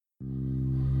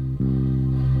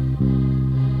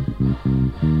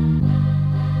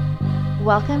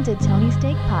Welcome to Tony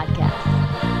Steak Podcast.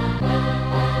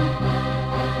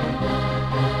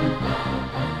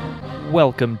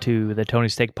 Welcome to the Tony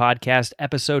Steak Podcast,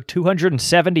 episode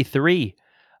 273.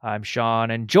 I'm Sean,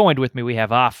 and joined with me we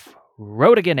have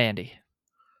Off-Road again, Andy.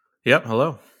 Yep,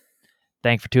 hello.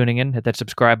 Thanks for tuning in. Hit that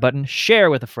subscribe button,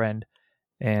 share with a friend,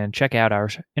 and check out our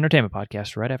entertainment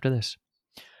podcast right after this.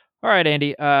 All right,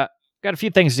 Andy, got a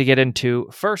few things to get into.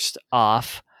 First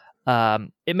off,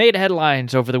 it made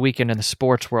headlines over the weekend in the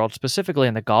sports world, specifically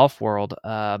in the golf world.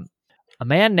 A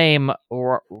man named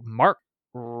Mark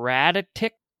Raditic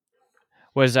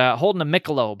was holding a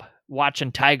Michelob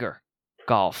watching Tiger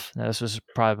golf. Now, this was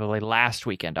probably last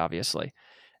weekend, obviously.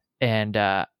 And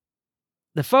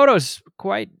the photo's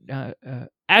quite,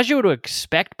 as you would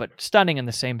expect, but stunning in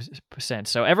the same sense.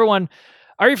 So everyone,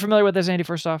 are you familiar with this, Andy,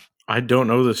 first off? I don't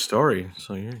know this story,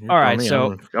 so you're all right. me.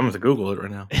 So I'm going to Google it right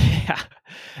now. Yeah,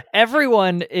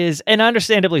 everyone is, and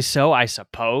understandably so, I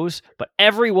suppose, but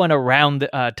everyone around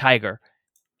Tiger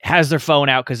has their phone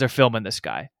out because they're filming this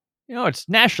guy. You know, it's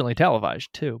nationally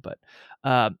televised too, but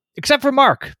except for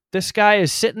Mark, this guy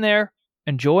is sitting there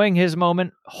enjoying his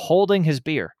moment, holding his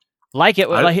beer like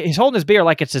he's holding his beer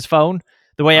like it's his phone,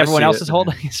 the way everyone else is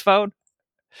holding his phone,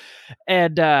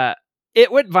 and it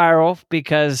went viral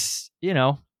because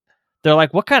they're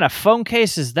like, what kind of phone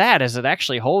case is that? Does it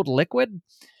actually hold liquid?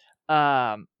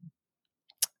 Michelob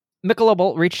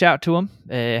reached out to him,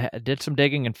 did some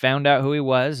digging, and found out who he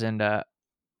was, and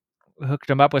hooked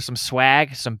him up with some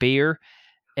swag, some beer,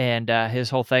 and his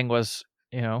whole thing was,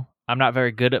 I'm not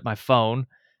very good at my phone,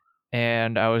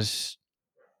 and I was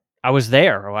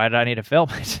there. Why did I need to film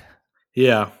it?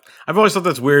 Yeah, I've always thought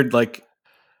that's weird. Like,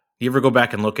 you ever go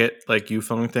back and look at like you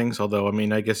filming things? Although, I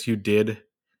mean, I guess you did.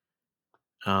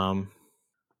 Like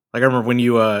I remember when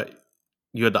you had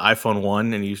the iPhone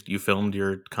 1 and you filmed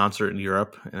your concert in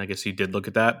Europe, and I guess you did look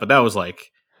at that, but that was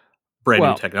like brand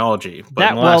new technology.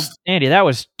 But Andy, that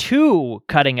was two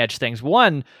cutting edge things.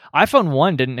 One, iPhone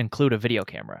 1 didn't include a video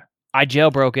camera. I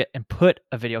jailbroke it and put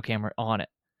a video camera on it.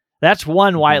 That's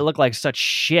one why it looked like such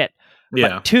shit. Yeah.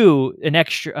 But two, an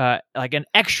extra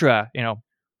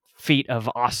feat of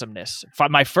awesomeness.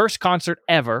 My first concert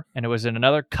ever, and it was in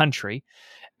another country,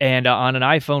 and on an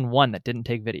iPhone 1 that didn't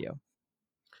take video.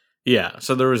 Yeah,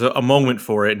 so there was a moment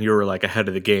for it, and you were like ahead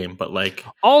of the game. But like,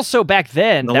 also back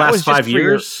then, the last 5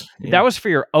 years, that was for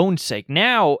your own sake.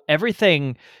 Now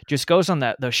everything just goes on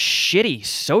the shitty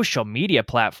social media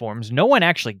platforms. No one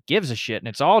actually gives a shit, and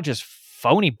it's all just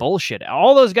phony bullshit.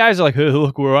 All those guys are like, hey,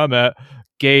 look where I'm at.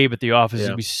 Gabe at the office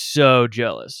would be so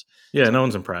jealous. Yeah, no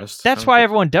one's impressed. That's why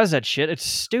everyone does that shit. It's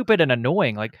stupid and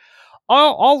annoying. Like,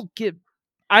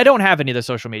 I don't have any of the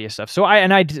social media stuff, so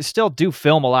I still do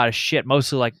film a lot of shit,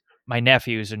 mostly like my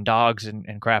nephews and dogs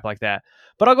and crap like that.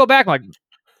 But I'll go back and like,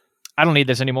 I don't need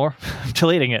this anymore. I'm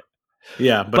deleting it.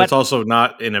 Yeah, but it's also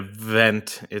not an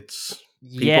event. It's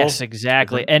people. Yes,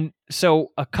 exactly. And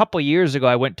so a couple years ago,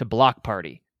 I went to Block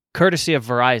Party, courtesy of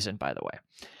Verizon, by the way.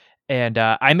 And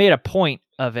I made a point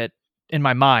of it in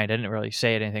my mind. I didn't really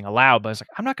say anything aloud, but I was like,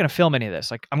 I'm not going to film any of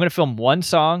this. Like, I'm going to film one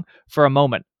song for a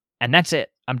moment, and that's it.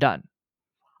 I'm done.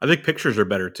 I think pictures are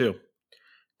better too.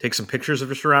 Take some pictures of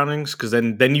your surroundings, because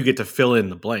then you get to fill in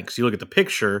the blanks. You look at the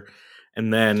picture,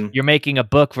 and then you're making a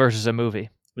book versus a movie.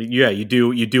 Yeah, you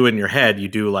do in your head. You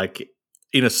do like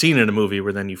in a scene in a movie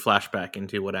where then you flash back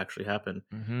into what actually happened,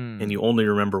 and you only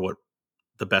remember what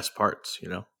the best parts.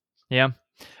 Yeah.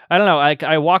 I don't know.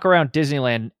 I walk around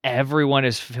Disneyland. Everyone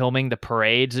is filming the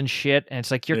parades and shit, and it's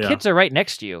like your kids are right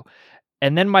next to you.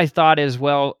 And then my thought is,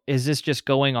 well, is this just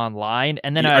going online?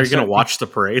 And then are you going to watch the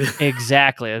parade?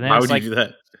 Exactly. And then why would you do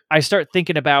that? I start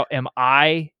thinking about, am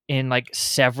I in like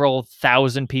several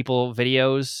thousand people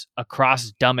videos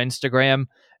across dumb Instagram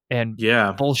and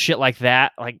bullshit like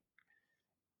that? Like,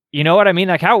 you know what I mean?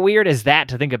 Like, how weird is that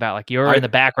to think about? Like, you're in the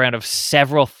background of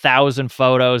several thousand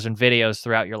photos and videos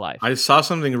throughout your life. I saw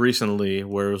something recently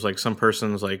where it was like some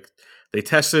person's like, they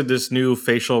tested this new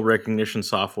facial recognition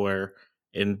software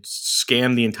and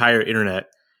scanned the entire internet,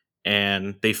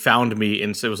 and they found me,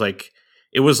 and it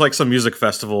was like some music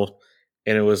festival,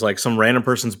 and it was like some random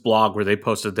person's blog where they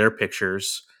posted their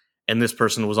pictures, and this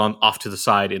person was off to the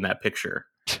side in that picture.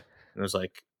 And it was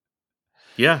like,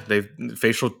 yeah,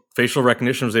 facial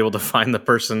recognition was able to find the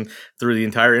person through the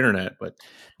entire internet. But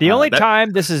the only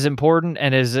time this is important,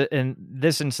 and is in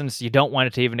this instance you don't want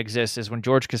it to even exist, is when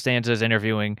George Costanza is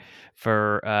interviewing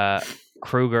for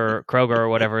Kroger or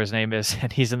whatever his name is,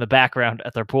 and he's in the background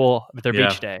at their pool at their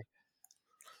beach day.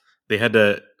 They had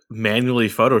to manually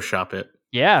Photoshop it.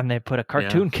 Yeah, and they put a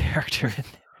cartoon character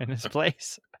in his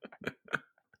place.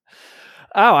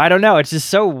 Oh, I don't know. It's just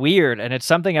so weird, and it's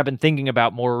something I've been thinking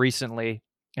about more recently.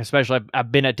 Especially,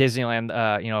 I've been at Disneyland,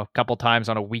 a couple times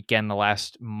on a weekend the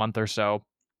last month or so,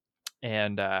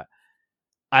 and I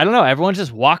don't know. Everyone's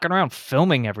just walking around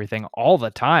filming everything all the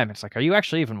time. It's like, are you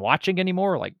actually even watching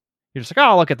anymore? Like, you're just like,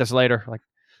 oh, I'll look at this later. Like,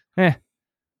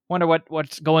 wonder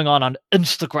what's going on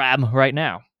Instagram right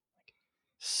now.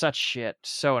 Such shit.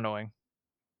 So annoying.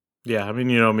 Yeah, I mean,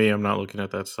 you know me, I'm not looking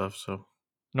at that stuff. So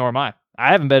Nor am I.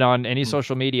 I haven't been on any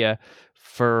social media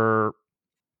for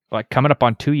like coming up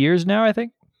on 2 years now, I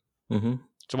think. mm-hmm.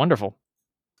 It's wonderful.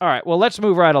 All right, well, let's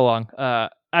move right along. I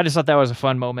just thought that was a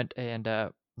fun moment and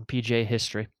PJ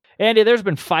history. Andy, there's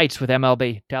been fights with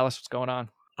MLB. Tell us what's going on.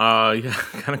 Yeah,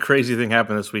 kind of crazy thing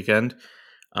happened this weekend,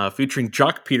 featuring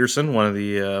Jock Peterson, one of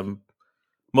the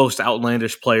most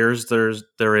outlandish players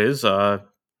there is.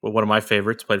 One of my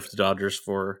favorites. Played for the Dodgers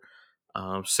for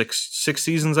six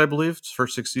seasons, I believe. His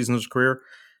first 6 seasons of his career.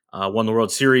 Won the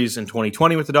World Series in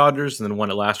 2020 with the Dodgers, and then won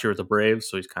it last year with the Braves.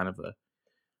 So he's kind of a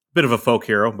bit of a folk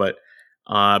hero. But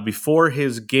before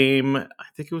his game, I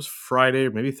think it was Friday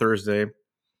or maybe Thursday.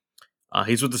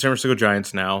 He's with the San Francisco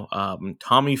Giants now.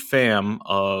 Tommy Pham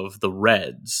of the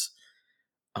Reds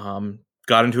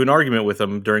got into an argument with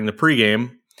him during the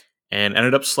pregame and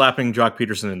ended up slapping Jock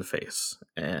Peterson in the face.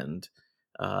 And,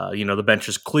 the bench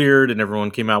is cleared and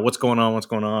everyone came out, what's going on? What's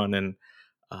going on? And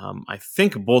I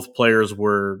think both players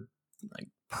were like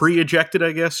pre-ejected,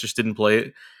 I guess, just didn't play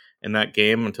it in that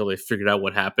game until they figured out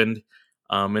what happened.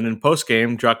 And in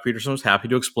post-game, Jock Peterson was happy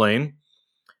to explain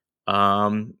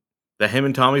that him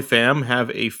and Tommy Pham have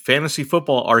a fantasy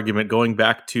football argument going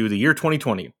back to the year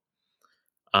 2020.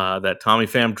 That Tommy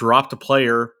Pham dropped a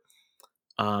player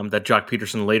that Jock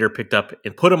Peterson later picked up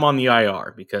and put him on the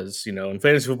IR because, in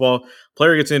fantasy football,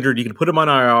 player gets injured, you can put him on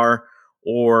IR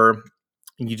or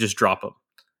you just drop him.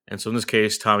 And so in this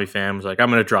case, Tommy Pham was like, I'm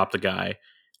going to drop the guy.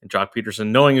 And Jock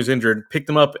Peterson, knowing he was injured, picked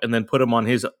him up and then put him on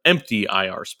his empty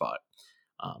IR spot.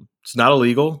 It's not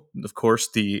illegal. Of course,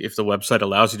 if the website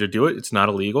allows you to do it, it's not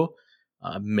illegal.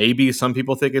 Maybe some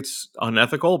people think it's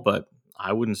unethical, but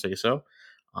I wouldn't say so.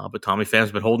 But Tommy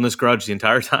Pham's been holding this grudge the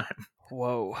entire time.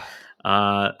 Whoa.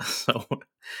 Then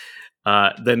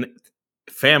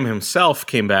Pham himself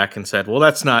came back and said, well,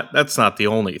 that's not the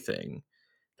only thing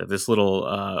that this little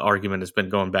argument has been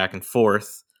going back and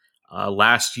forth.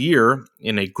 Last year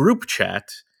in a group chat,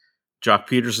 Jock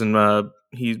Peterson,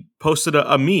 he posted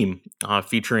a meme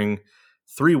featuring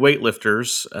 3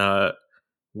 weightlifters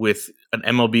with an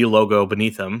MLB logo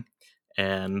beneath them.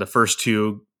 And the first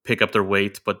 2 pick up their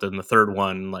weight, but then the third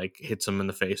one hits them in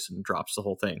the face and drops the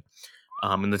whole thing.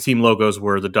 And the team logos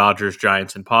were the Dodgers,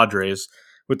 Giants, and Padres,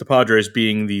 with the Padres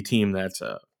being the team that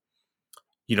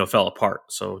fell apart.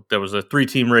 So there was a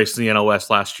 3-team race in the NL West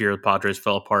last year. The Padres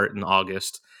fell apart in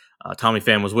August. Tommy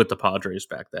Pham was with the Padres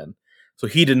back then. So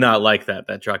he did not like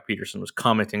that Jock Peterson was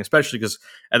commenting, especially because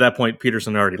at that point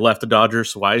Peterson already left the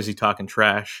Dodgers. So why is he talking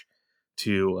trash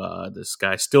to this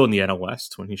guy still in the NL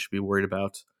West when he should be worried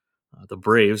about the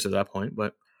Braves at that point?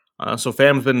 But so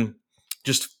Pham's been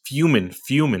just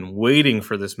fuming, waiting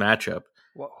for this matchup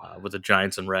with the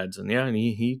Giants and Reds. And yeah, and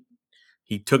he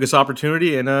took his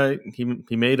opportunity and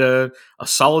he made a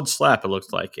solid slap, it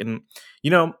looks like. And,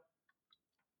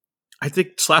 I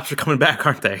think slaps are coming back,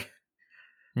 aren't they?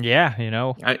 Yeah,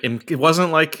 and it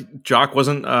wasn't like Jock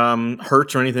wasn't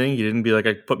hurt or anything. He didn't be like,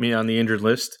 put me on the injured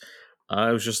list.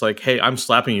 It was just like, hey, I'm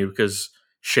slapping you because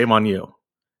shame on you.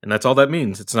 And that's all that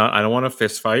means. It's not, I don't want a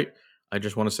fist fight. I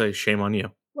just want to say shame on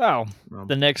you. Well,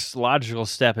 the next logical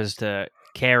step is to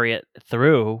carry it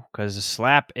through because the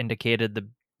slap indicated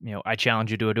I challenge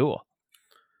you to a duel.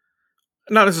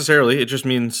 Not necessarily. It just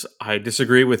means I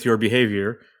disagree with your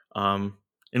behavior.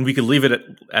 And we could leave it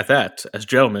at that as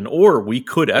gentlemen, or we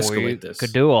could escalate this.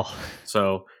 Could duel.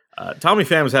 So Tommy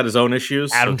Pham has had his own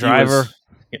issues. Adam Driver.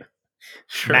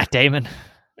 Sure. Matt Damon.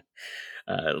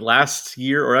 Last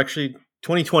year, or actually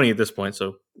 2020 at this point, so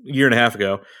a year and a half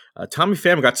ago, Tommy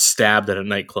Pham got stabbed at a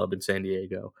nightclub in San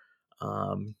Diego.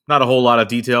 Not a whole lot of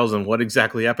details on what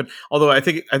exactly happened. Although I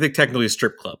think technically a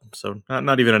strip club, so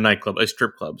not even a nightclub, a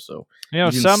strip club. So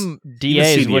some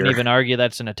DAs wouldn't even argue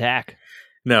that's an attack.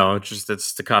 No,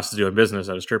 it's the cost of doing business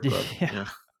at a strip club.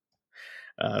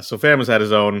 Yeah. So Pham has had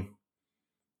his own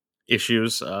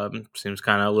issues. Seems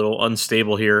kind of a little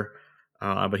unstable here,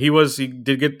 but he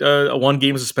did get a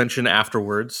 1-game suspension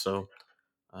afterwards. So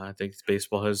I think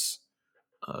baseball has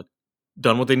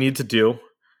done what they need to do,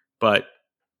 but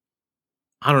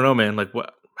I don't know, man.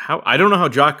 I don't know how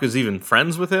Jock is even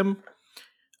friends with him.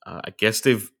 I guess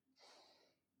they've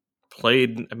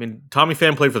played. I mean, Tommy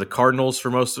Pham played for the Cardinals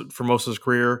for most of his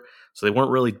career, so they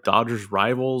weren't really Dodgers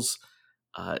rivals.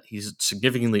 He's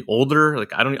significantly older.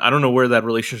 Like I don't know where that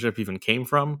relationship even came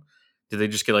from. Did they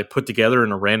just get like put together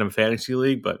in a random fantasy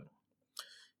league? But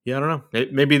yeah, I don't know.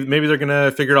 Maybe they're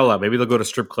gonna figure it all out. Maybe they'll go to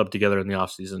strip club together in the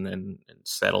offseason and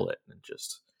settle it and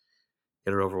just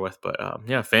get it over with. But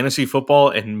yeah, fantasy football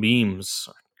and memes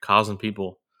are causing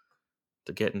people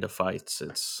to get into fights.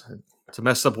 It's a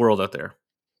messed up world out there.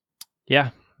 Yeah.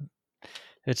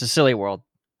 It's a silly world.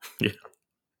 Yeah.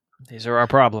 These are our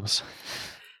problems.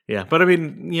 Yeah, but I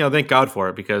mean, thank God for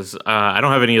it because I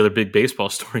don't have any other big baseball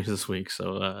stories this week.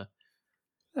 So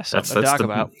That's something to talk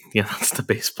about. Yeah, that's the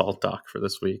baseball talk for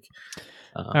this week.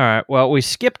 All right. Well, we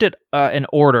skipped it in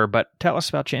order, but tell us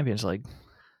about Champions League.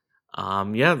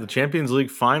 Yeah, the Champions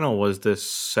League final was this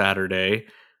Saturday.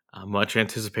 Much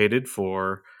anticipated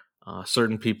for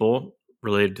certain people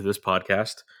related to this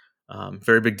podcast.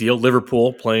 Very big deal.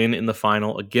 Liverpool playing in the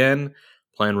final again,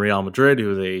 playing Real Madrid,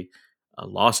 who they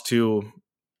lost to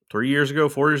 4 years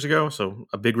ago. So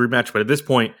a big rematch. But at this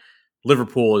point,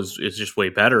 Liverpool is just way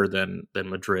better than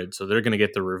Madrid. So they're going to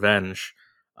get the revenge.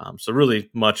 So really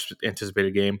much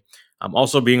anticipated game.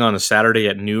 Also being on a Saturday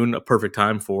at noon, a perfect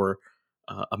time for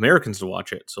Americans to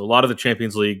watch it. So a lot of the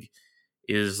Champions League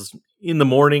is in the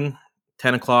morning,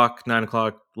 10 o'clock, 9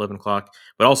 o'clock, 11 o'clock,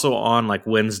 but also on like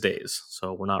Wednesdays.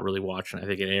 So we're not really watching. I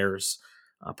think it airs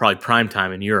probably prime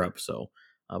time in Europe. So,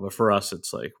 but for us,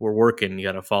 it's like we're working. You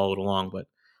got to follow it along. But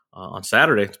on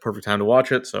Saturday, it's a perfect time to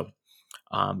watch it. So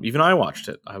even I watched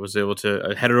it. I was able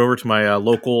to head it over to my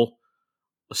local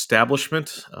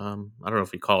establishment. I don't know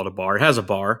if you call it a bar. It has a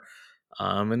bar.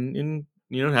 And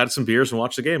had some beers and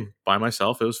watched the game by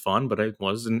myself. It was fun, but I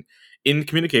was in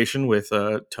communication with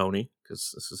Tony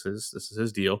because this is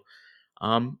his deal.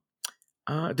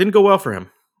 It didn't go well for him.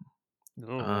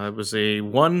 It was a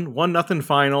 1-0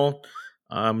 final.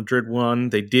 Madrid won.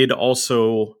 They did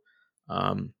also.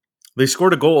 They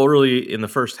scored a goal early in the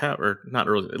first half, or not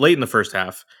early, late in the first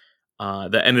half.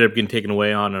 That ended up getting taken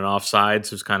away on an offside. So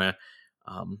it was kind of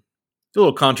a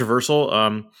little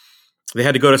controversial. They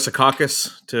had to go to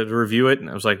Secaucus to review it, and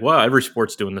I was like, "Wow, every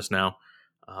sport's doing this now."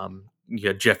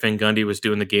 Jeff Van Gundy was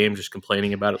doing the game, just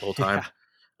complaining about it the whole time.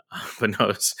 Yeah. But no,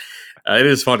 it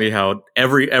is funny how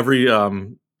every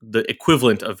the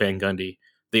equivalent of Van Gundy,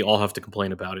 they all have to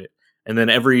complain about it, and then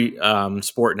every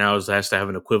sport now has to have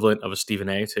an equivalent of a Stephen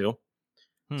A. too.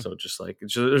 So just like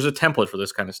there's a template for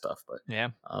this kind of stuff. But yeah,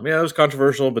 it was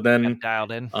controversial. But then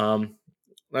dialed in.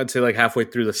 I'd say like halfway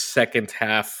through the second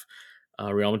half.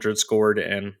 Real Madrid scored,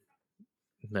 and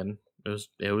then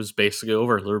it was basically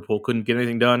over. Liverpool couldn't get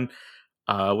anything done,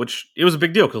 which it was a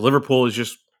big deal because Liverpool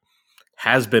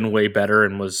has been way better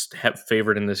and was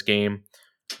favored in this game.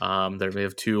 They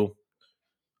have two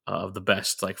of the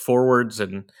best like forwards,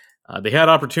 and they had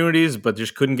opportunities, but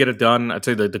just couldn't get it done. I'd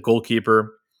say the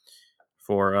goalkeeper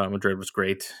for Madrid was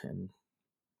great, and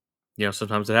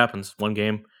sometimes it happens. One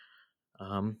game,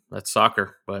 that's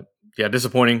soccer, but yeah,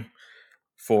 disappointing.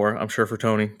 I'm sure for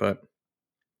Tony, but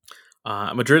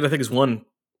Madrid, I think, has won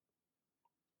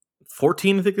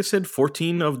 14. I think they said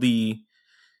 14 of the.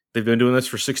 They've been doing this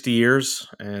for 60 years,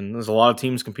 and there's a lot of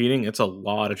teams competing. It's a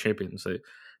lot of champions.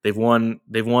 They've won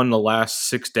the last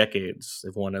 6 decades.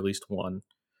 They've won at least one.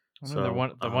 So they're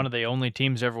one of the only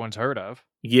teams everyone's heard of.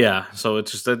 Yeah, so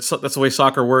it's just that's the way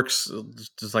soccer works. It's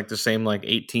just like the same like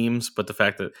 8 teams, but the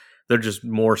fact that they're just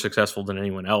more successful than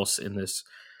anyone else in this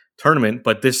tournament.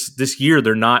 But this year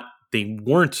they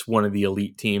weren't one of the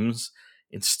elite teams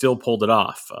and still pulled it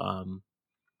off.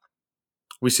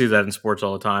 We see that in sports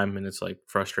all the time, and it's like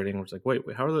frustrating. It's like, wait,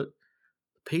 how are the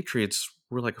Patriots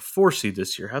were like a 4 seed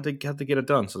this year? How'd they get it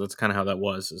done? So that's kind of how that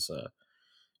was. Is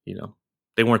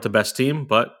they weren't the best team,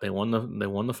 but they won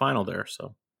the final there.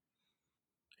 So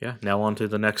yeah, now on to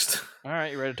the next. All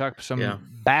right, you ready to talk some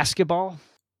basketball?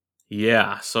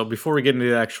 Yeah. So before we get into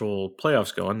the actual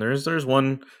playoffs going, there's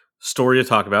one story to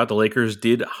talk about. The Lakers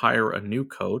did hire a new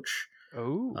coach,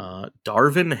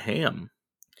 Darvin Ham.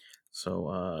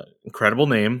 So incredible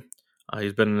name.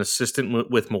 He's been an assistant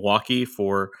with Milwaukee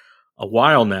for a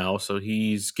while now, so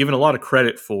he's given a lot of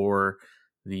credit for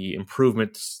the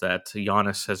improvements that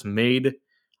Giannis has made.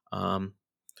 But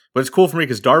it's cool for me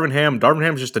because Darvin Ham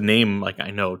is just a name like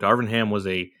I know. Darvin Ham was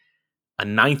a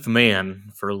ninth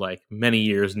man for like many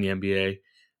years in the NBA.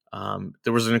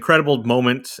 There was an incredible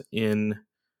moment in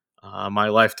my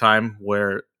lifetime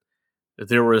where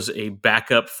there was a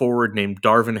backup forward named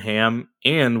Darvin Ham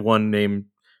and one named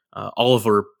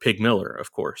Oliver Pig Miller,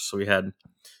 of course. So we had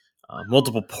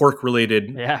multiple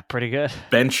pork-related pretty good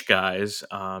bench guys.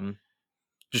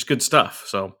 Just good stuff.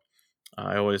 So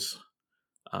I was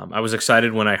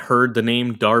excited when I heard the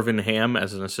name Darvin Ham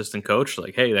as an assistant coach.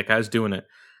 Like, hey, that guy's doing it.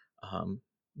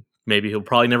 maybe he'll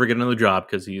probably never get another job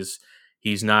because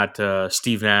he's not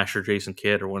Steve Nash or Jason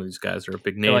Kidd or one of these guys that are a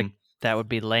big I feel name. like that would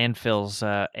be Landfill's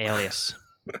alias.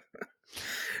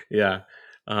 Yeah.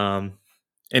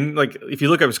 And like if you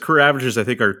look at his career averages, I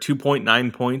think are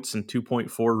 2.9 points and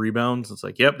 2.4 rebounds. It's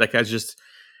like, yep, that guy's just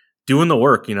doing the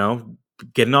work,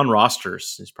 getting on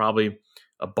rosters. He's probably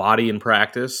a body in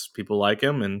practice. People like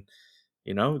him, and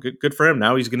good for him.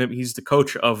 Now he's the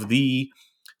coach of the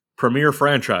premier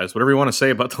franchise. Whatever you want to say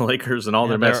about the Lakers and all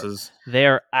their messes.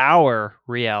 They're our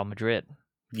Real Madrid.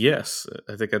 Yes,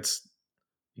 I think that's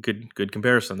good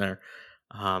comparison there.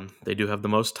 They do have the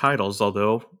most titles,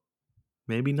 although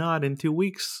maybe not in 2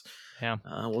 weeks. Yeah,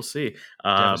 we'll see.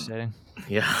 Devastating.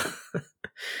 Yeah,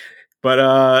 but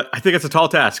I think it's a tall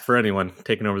task for anyone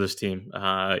taking over this team.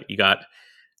 You got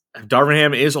Darvin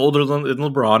Ham is older than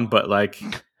LeBron, but like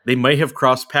they might have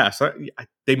crossed paths.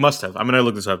 They must have. I'm going to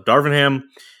look this up. Darvin Ham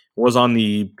was on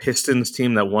the Pistons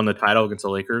team that won the title against the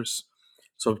Lakers.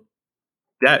 So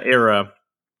that era,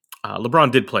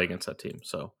 LeBron did play against that team.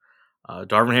 So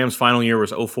Darvin Ham's final year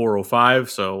was 04-05.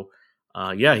 So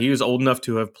he was old enough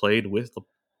to have played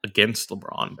against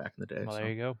LeBron back in the day. Well, there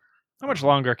you go. How much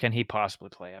longer can he possibly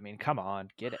play? I mean, come on,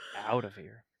 get it out of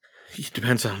here. It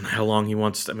depends on how long he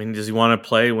wants. I mean, does he want to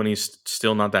play when he's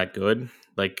still not that good?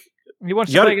 Like he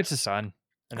wants to play against his son.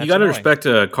 You got to respect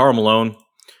Karl Malone,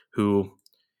 who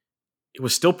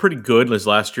was still pretty good his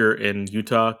last year in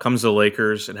Utah. Comes to the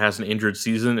Lakers and has an injured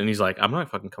season, and he's like, "I'm not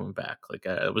fucking coming back." Like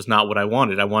it was not what I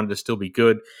wanted. I wanted to still be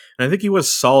good, and I think he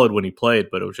was solid when he played.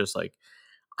 But it was just like,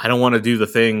 I don't want to do the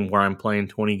thing where I'm playing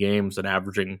 20 games and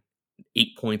averaging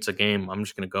 8 points a game. I'm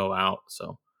just going to go out.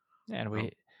 So, and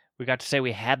we got to say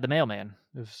we had the mailman.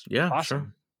 It was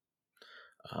awesome.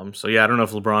 Sure. I don't know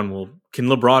if can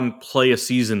LeBron play a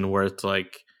season where it's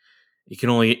like he can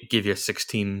only give you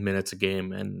 16 minutes a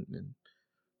game, and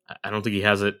I don't think he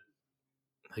has it.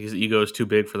 I think his ego is too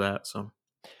big for that. So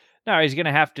no, he's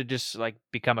gonna have to just like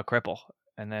become a cripple,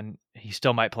 and then he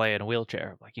still might play in a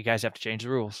wheelchair. Like you guys have to change the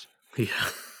rules. Yeah,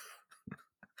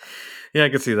 yeah, I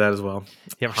can see that as well.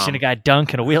 You ever seen a guy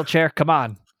dunk in a wheelchair? Come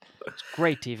on, it's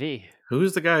great TV.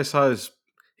 Who's the guy I saw?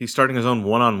 He's starting his own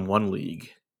one-on-one league.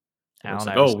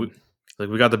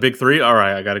 We got the big three. All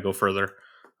right, I got to go further.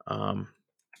 I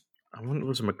wonder,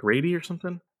 was it McGrady or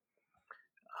something?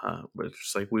 But it's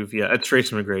just like it's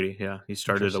Tracy McGrady. Yeah, he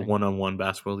started a one-on-one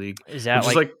basketball league. Is that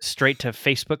like straight to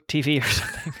Facebook TV or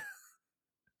something?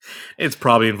 It's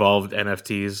probably involved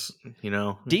NFTs.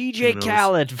 DJ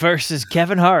Khaled versus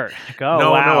Kevin Hart.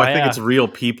 No, I think it's real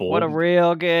people. What a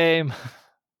real game.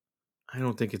 I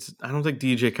don't think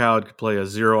DJ Khaled could play a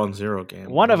 0-on-0 game.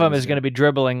 One of them is going to be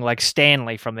dribbling like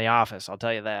Stanley from The Office. I'll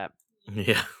tell you that.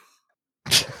 Yeah.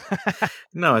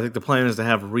 No, I think the plan is to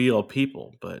have real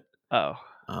people, but I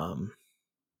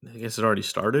guess it already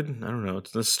started. I don't know.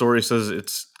 This story says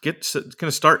it's going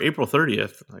to start April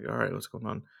 30th. Like, all right, what's going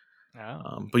on?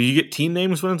 Oh. But you get team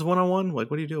names when it's one-on-one. Like,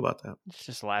 what do you do about that? It's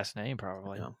just last name,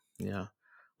 probably. Yeah.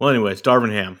 Well, anyways,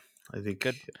 Darvin Ham. I think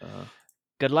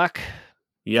good luck.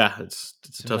 Yeah, it's a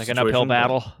tough situation. An uphill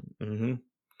battle.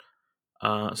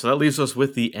 So that leaves us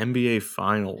with the NBA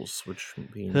Finals, which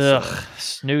means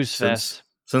snooze fest.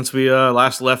 Since we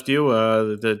last left you,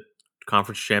 the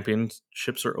conference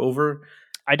championships are over.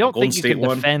 I don't think you can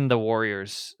defend the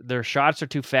Warriors. Their shots are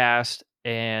too fast,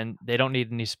 and they don't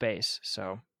need any space.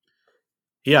 So,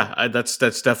 yeah, that's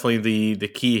definitely the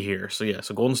key here.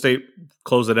 So Golden State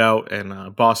closed it out,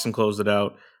 and Boston closed it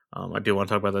out. I do want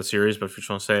to talk about that series, but if you just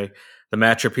want to say the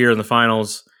matchup here in the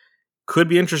finals could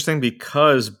be interesting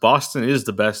because Boston is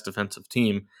the best defensive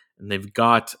team, and they've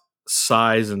got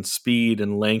size and speed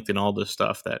and length and all this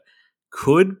stuff that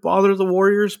could bother the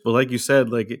Warriors. But like you said,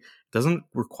 like it doesn't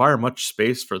require much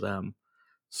space for them.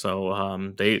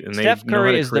 So Steph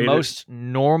Curry is the most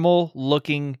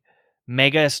normal-looking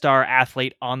mega-star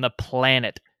athlete on the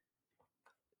planet.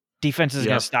 Defense is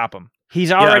going to stop him.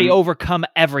 He's already overcome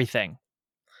everything.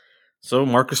 So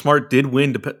Marcus Smart did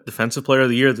win Defensive Player of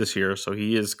the Year this year, so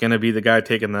he is going to be the guy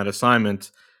taking that assignment,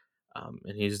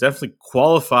 and he's definitely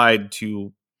qualified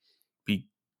to be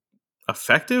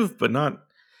effective, but not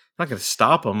going to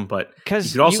stop him. But you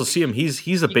could also see him;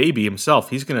 he's a baby himself.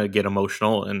 He's going to get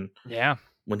emotional, and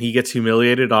when he gets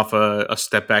humiliated off a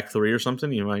step back three or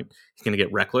something, he's going to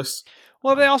get reckless.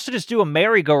 Well, they also just do a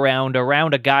merry-go-round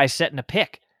around a guy setting a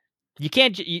pick. You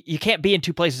can't be in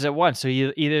two places at once. So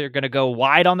you're either going to go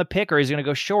wide on the pick or he's going to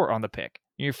go short on the pick.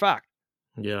 You're fucked.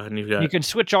 Yeah, and you can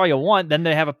switch all you want. Then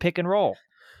they have a pick and roll.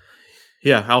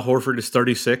 Yeah, Al Horford is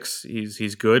 36.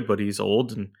 He's good, but he's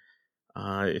old, and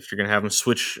if you're going to have him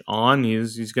switch on,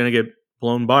 he's going to get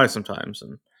blown by sometimes.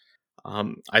 And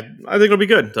I think it'll be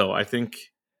good, though. I think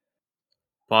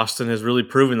Boston has really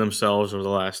proven themselves over the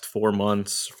last 4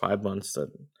 months, 5 months that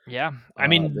Yeah. I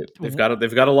mean, they've got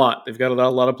a lot. They've got a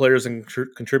lot of players and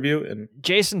contribute. And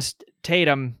Jason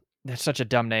Tatum, that's such a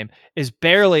dumb name, is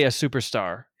barely a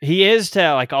superstar. He is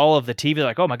to like all of the TV,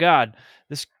 like, oh my God,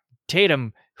 this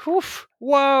Tatum,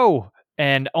 whoa.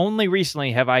 And only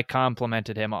recently have I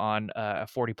complimented him on a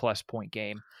 40-plus point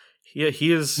game.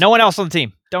 he is. No one else on the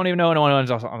team. Don't even know anyone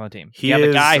else on the team. He Yeah, the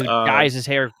is, guy who dyes his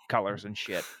hair colors and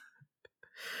shit.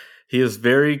 He is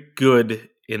very good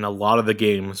in a lot of the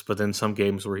games, but then some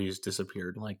games where he's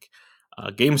disappeared. Like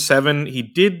Game 7, I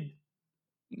think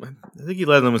he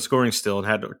led them in scoring still and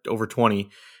had over 20,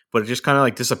 but it just kind of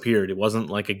like disappeared. It wasn't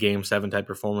like a Game 7 type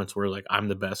performance where like I'm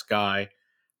the best guy.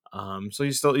 So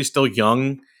he's still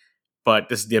young, but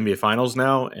this is the NBA Finals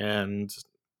now, and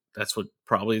that's what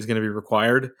probably is going to be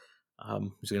required.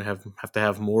 He's going to have to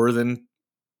have more than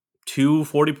 2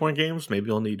 40-point games. Maybe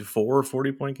he'll need 4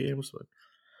 40-point games. But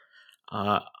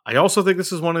I also think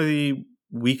this is one of the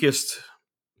weakest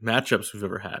matchups we've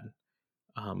ever had.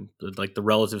 Like the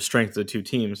relative strength of the two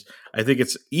teams. I think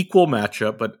it's equal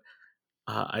matchup, but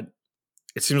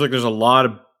it seems like there's a lot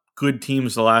of good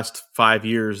teams the last 5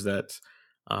 years that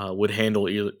would handle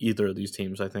either of these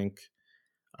teams. I think.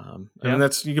 I mean,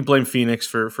 you can blame Phoenix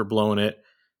for blowing it,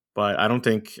 but I don't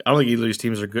think either of these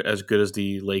teams are as good as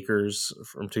the Lakers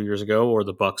from 2 years ago or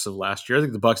the Bucks of last year. I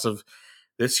think the Bucks of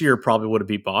this year probably would have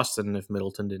beat Boston if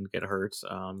Middleton didn't get hurt.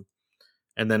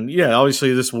 And then,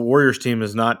 obviously this Warriors team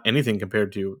is not anything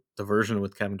compared to the version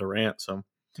with Kevin Durant. So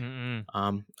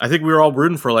I think we were all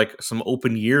rooting for like some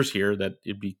open years here that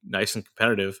it'd be nice and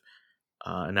competitive.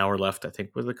 And now we're left, I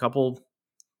think, with a couple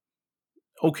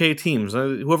okay teams.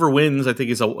 Whoever wins, I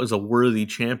think, is a worthy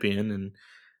champion. And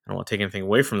I don't want to take anything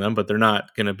away from them, but they're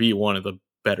not going to be one of the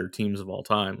better teams of all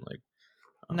time. Like,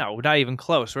 no, not even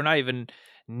close. We're not even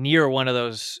near one of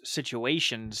those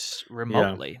situations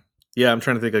remotely. Yeah, I'm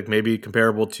trying to think like maybe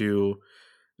comparable to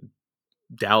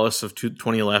Dallas of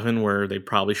 2011, where they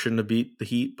probably shouldn't have beat the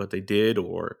Heat, but they did,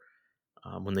 or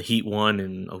when the Heat won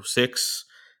in 2006.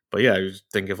 But yeah, I just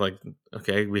think of like,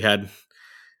 okay, we had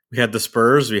the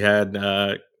Spurs, we had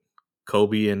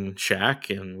Kobe and Shaq,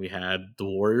 and we had the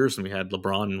Warriors, and we had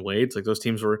LeBron and Wade. It's like those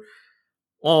teams were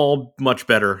all much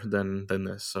better than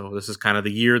this. So this is kind of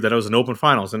the year that it was an open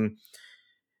finals. And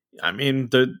I mean,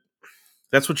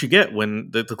 that's what you get when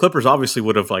the Clippers obviously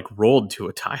would have like rolled to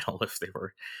a title if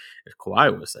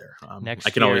Kawhi was there.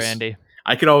 Next year, Andy.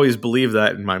 I could always believe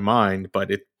that in my mind, but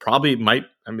it probably might.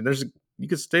 I mean, you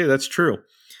could say that's true.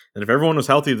 And if everyone was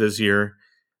healthy this year,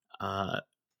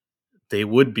 they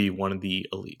would be one of the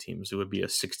elite teams. It would be a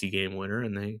 60-game winner,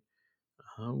 and they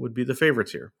would be the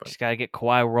favorites here. But just got to get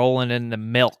Kawhi rolling in the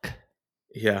milk.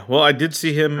 Yeah, well, I did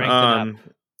see him.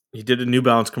 He did a New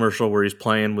Balance commercial where he's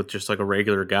playing with just like a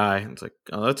regular guy. And it's like,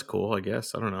 oh, that's cool, I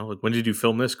guess. I don't know. Like, when did you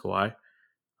film this, Kawhi?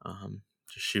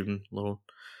 Just shooting little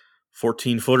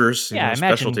 14-footers. Yeah, I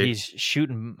imagine he's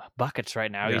shooting buckets right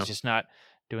now. Yeah. He's just not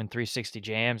doing 360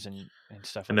 jams and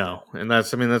stuff like that. And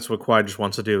that's what Kawhi just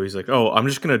wants to do. He's like, oh, I'm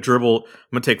just going to dribble.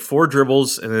 I'm going to take 4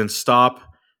 dribbles and then stop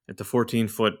at the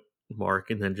 14-foot mark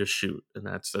and then just shoot. And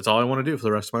that's all I want to do for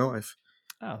the rest of my life.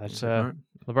 Oh, that's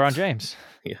LeBron James.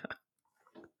 Yeah.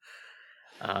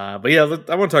 But yeah,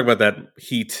 I want to talk about that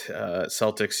Heat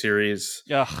Celtics series.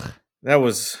 Ugh. That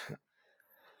was,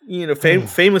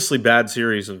 famously bad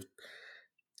series of.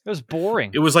 It was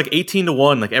boring. It was like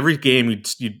 18-1. Like every game,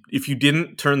 if you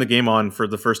didn't turn the game on for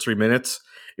the first 3 minutes,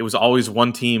 it was always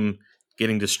one team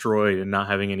getting destroyed and not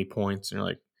having any points. And you're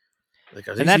like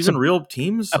are these even real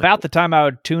teams? About the time I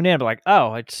would tune in, but like,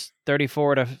 oh, it's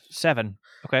 34-7.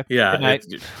 Okay. Yeah.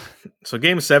 So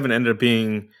Game 7 ended up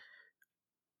being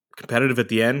competitive at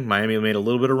the end. Miami made a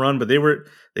little bit of run, but they were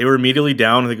immediately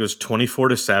down. I think it was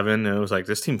 24-7, and it was like,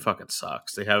 this team fucking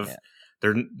sucks. They have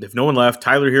no one left.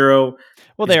 Tyler Hero.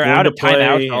 Well, they were out of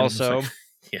timeouts also. Like,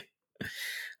 yeah.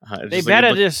 They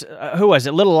better just who was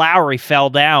it? Little Lowry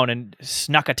fell down and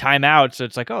snuck a timeout, so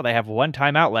it's like, oh, they have one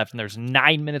timeout left, and there's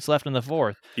 9 minutes left in the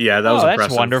fourth. Yeah, that was impressive.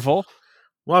 That's wonderful.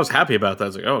 Well, I was happy about that. I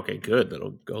was like, oh, okay, good.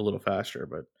 That'll go a little faster,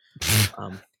 but.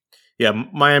 Yeah,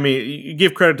 Miami, you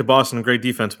give credit to Boston, great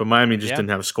defense, but Miami just didn't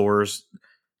have scores.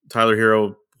 Tyler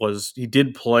Hero he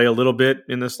did play a little bit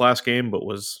in this last game, but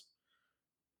was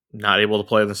not able to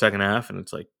play in the second half. And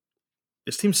it's like,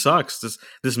 this team sucks.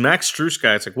 This Max Strus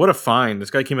guy, it's like, what a find. This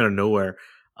guy came out of nowhere.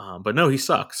 But no, he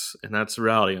sucks. And that's the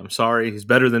reality. I'm sorry. He's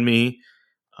better than me.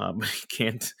 But he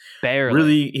can't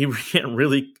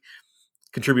really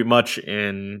contribute much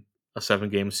in a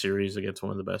 7-game series against one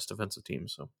of the best defensive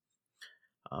teams. So.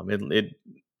 There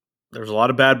was a lot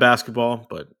of bad basketball,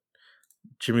 but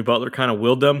Jimmy Butler kind of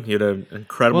willed them. He had an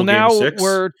incredible Well, game now 6.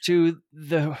 we're to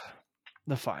the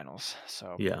finals.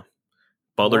 So Yeah.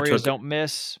 Butler Warriors took don't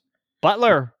miss.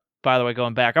 Butler, by the way,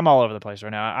 going back. I'm all over the place right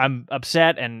now. I'm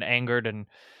upset and angered and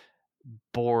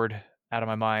bored out of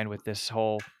my mind with this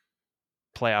whole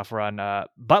playoff run.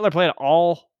 Butler played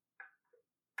all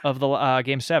of the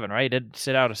game 7, right? He did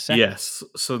sit out a second. Yes.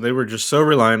 So they were just so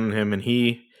reliant on him, and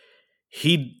he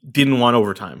didn't want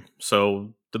overtime.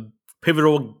 So the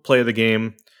pivotal play of the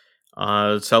game,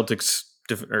 Celtics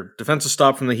defensive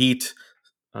stop from the Heat.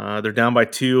 They're down by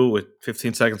 2 with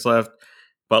 15 seconds left.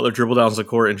 Butler dribble down the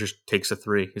court and just takes a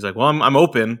 3. He's like, well, I'm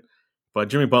open, but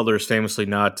Jimmy Butler is famously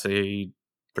not a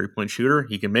 3-point shooter.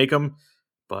 He can make them,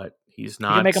 but he's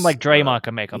not. He can make them like Draymond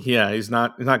can make them. Yeah, he's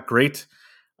not great.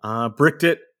 Bricked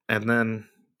it, and then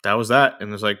that was that.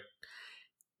 And there's like,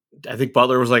 I think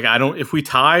Butler was like, if we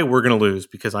tie, we're going to lose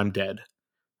because I'm dead.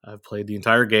 I've played the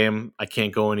entire game. I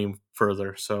can't go any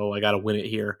further, so I got to win it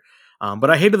here. But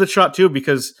I hated the shot too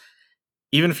because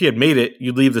even if he had made it,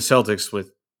 you'd leave the Celtics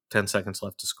with 10 seconds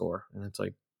left to score. And it's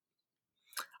like,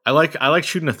 I like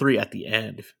shooting a 3 at the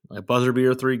end. Like buzzer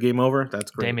beater 3, game over. That's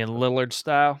great. Damian Lillard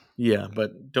style. Yeah,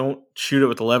 but don't shoot it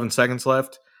with 11 seconds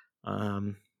left.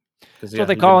 That's what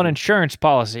they call an insurance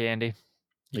policy, Andy.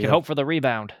 You can hope for the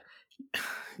rebound.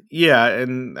 Yeah,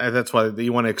 and that's why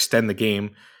you want to extend the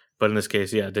game. But in this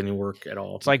case, yeah, it didn't work at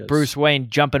all. It's like Bruce Wayne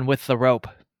jumping with the rope.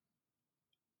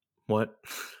 What?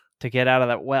 To get out of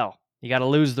that well. You got to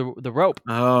lose the rope.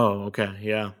 Oh, okay.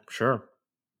 Yeah, sure.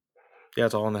 Yeah,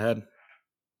 it's all in the head.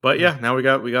 But yeah, now we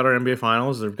got our NBA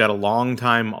Finals. They've got a long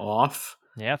time off.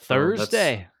 Yeah,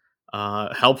 Thursday.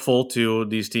 Helpful to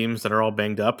these teams that are all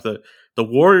banged up. The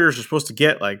Warriors are supposed to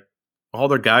get like all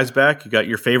their guys back. You got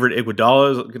your favorite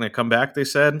Iguodala is going to come back, they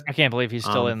said. I can't believe he's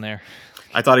still in there.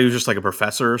 I thought he was just like a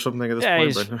professor or something at this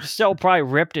point. Yeah, he's still probably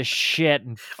ripped as shit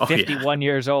and 51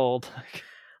 years old.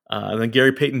 And then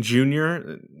Gary Payton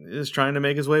Jr. is trying to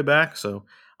make his way back. So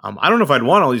I don't know if I'd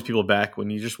want all these people back when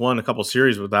you just won a couple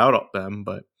series without them.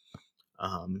 But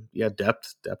yeah,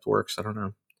 depth works. I don't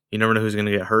know. You never know who's going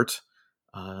to get hurt.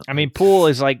 I mean, Poole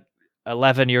is like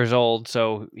 11 years old,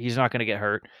 so he's not going to get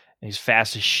hurt. He's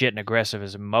fast as shit and aggressive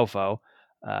as a mofo.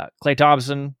 Klay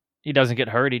Thompson, he doesn't get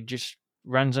hurt. He just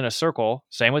runs in a circle.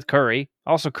 Same with Curry.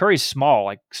 Also, Curry's small.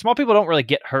 Like small people don't really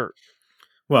get hurt.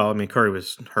 Well, I mean, Curry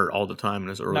was hurt all the time in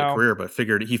his early career, but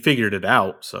he figured it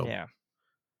out. So yeah,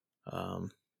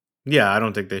 yeah, I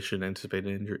don't think they should anticipate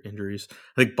injuries.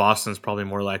 I think Boston's probably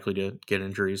more likely to get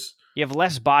injuries. You have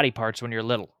less body parts when you're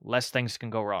little. Less things can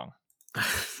go wrong. I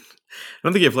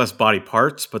don't think you have less body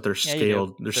parts, but they're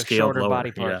scaled. They're scaled shorter lower.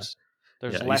 body parts. Yeah.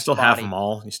 There's less. You still body. have them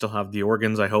all. You still have the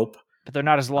organs, I hope, but they're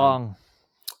not as long.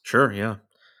 Sure, yeah.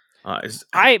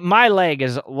 My leg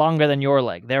is longer than your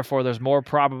leg. Therefore, there's more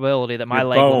probability that my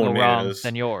leg will go wrong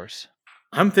than yours.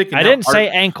 I'm thinking. I didn't say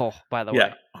ankle, by the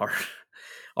way.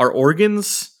 Are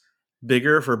organs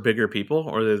bigger for bigger people,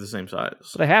 or are they the same size?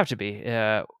 Well, they have to be.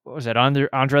 What was that?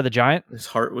 Andre the Giant? His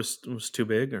heart was too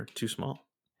big or too small.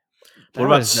 What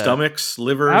about stomachs,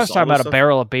 livers? I was talking about a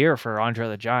barrel of beer for Andre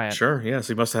the Giant. Sure, yes.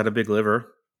 He must have had a big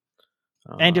liver.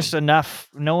 And just enough.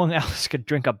 No one else could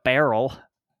drink a barrel.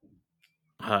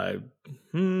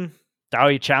 You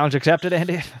challenge accepted,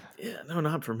 Andy? Yeah, no,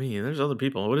 not for me. There's other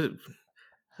people.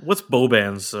 What's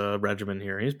Boban's regimen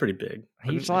here? He's pretty big.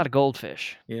 He eats a lot of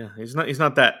goldfish. Yeah, he's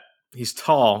not that. He's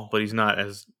tall, but he's not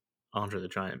as Andre the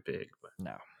Giant big. But,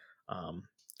 no.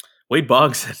 Wade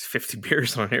Boggs had 50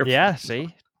 beers on an airplane. Yeah,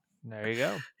 see? There you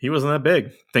go. He wasn't that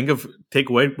big. Take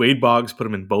Wade Boggs, put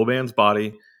him in Boban's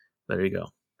body. There you go.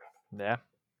 Yeah.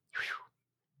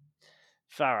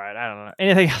 All right, I don't know.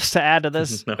 Anything else to add to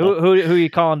this? No. Who are you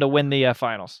calling to win the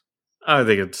finals? I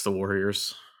think it's the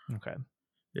Warriors. Okay.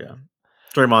 Yeah.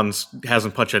 Draymond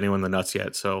hasn't punched anyone in the nuts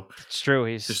yet, so it's true.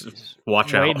 He's just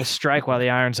watch out. Waiting to strike while the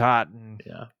iron's hot. And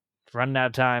yeah. Running out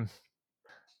of time.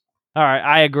 All right,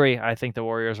 I agree. I think the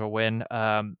Warriors will win.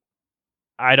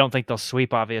 I don't think they'll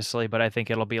sweep, obviously, but I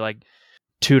think it'll be like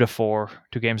 2-4,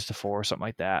 2 games to 4, something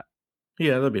like that.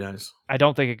 Yeah, that'd be nice. I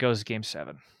don't think it goes Game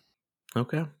 7.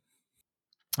 Okay.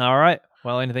 All right.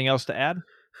 Well, anything else to add?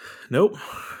 Nope.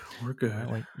 We're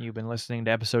good. Well, you've been listening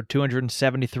to episode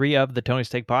 273 of the Tony's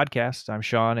Take Podcast. I'm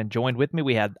Sean, and joined with me,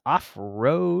 we had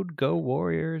Off-Road Go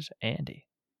Warriors, Andy.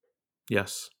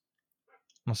 Yes.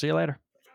 We'll see you later.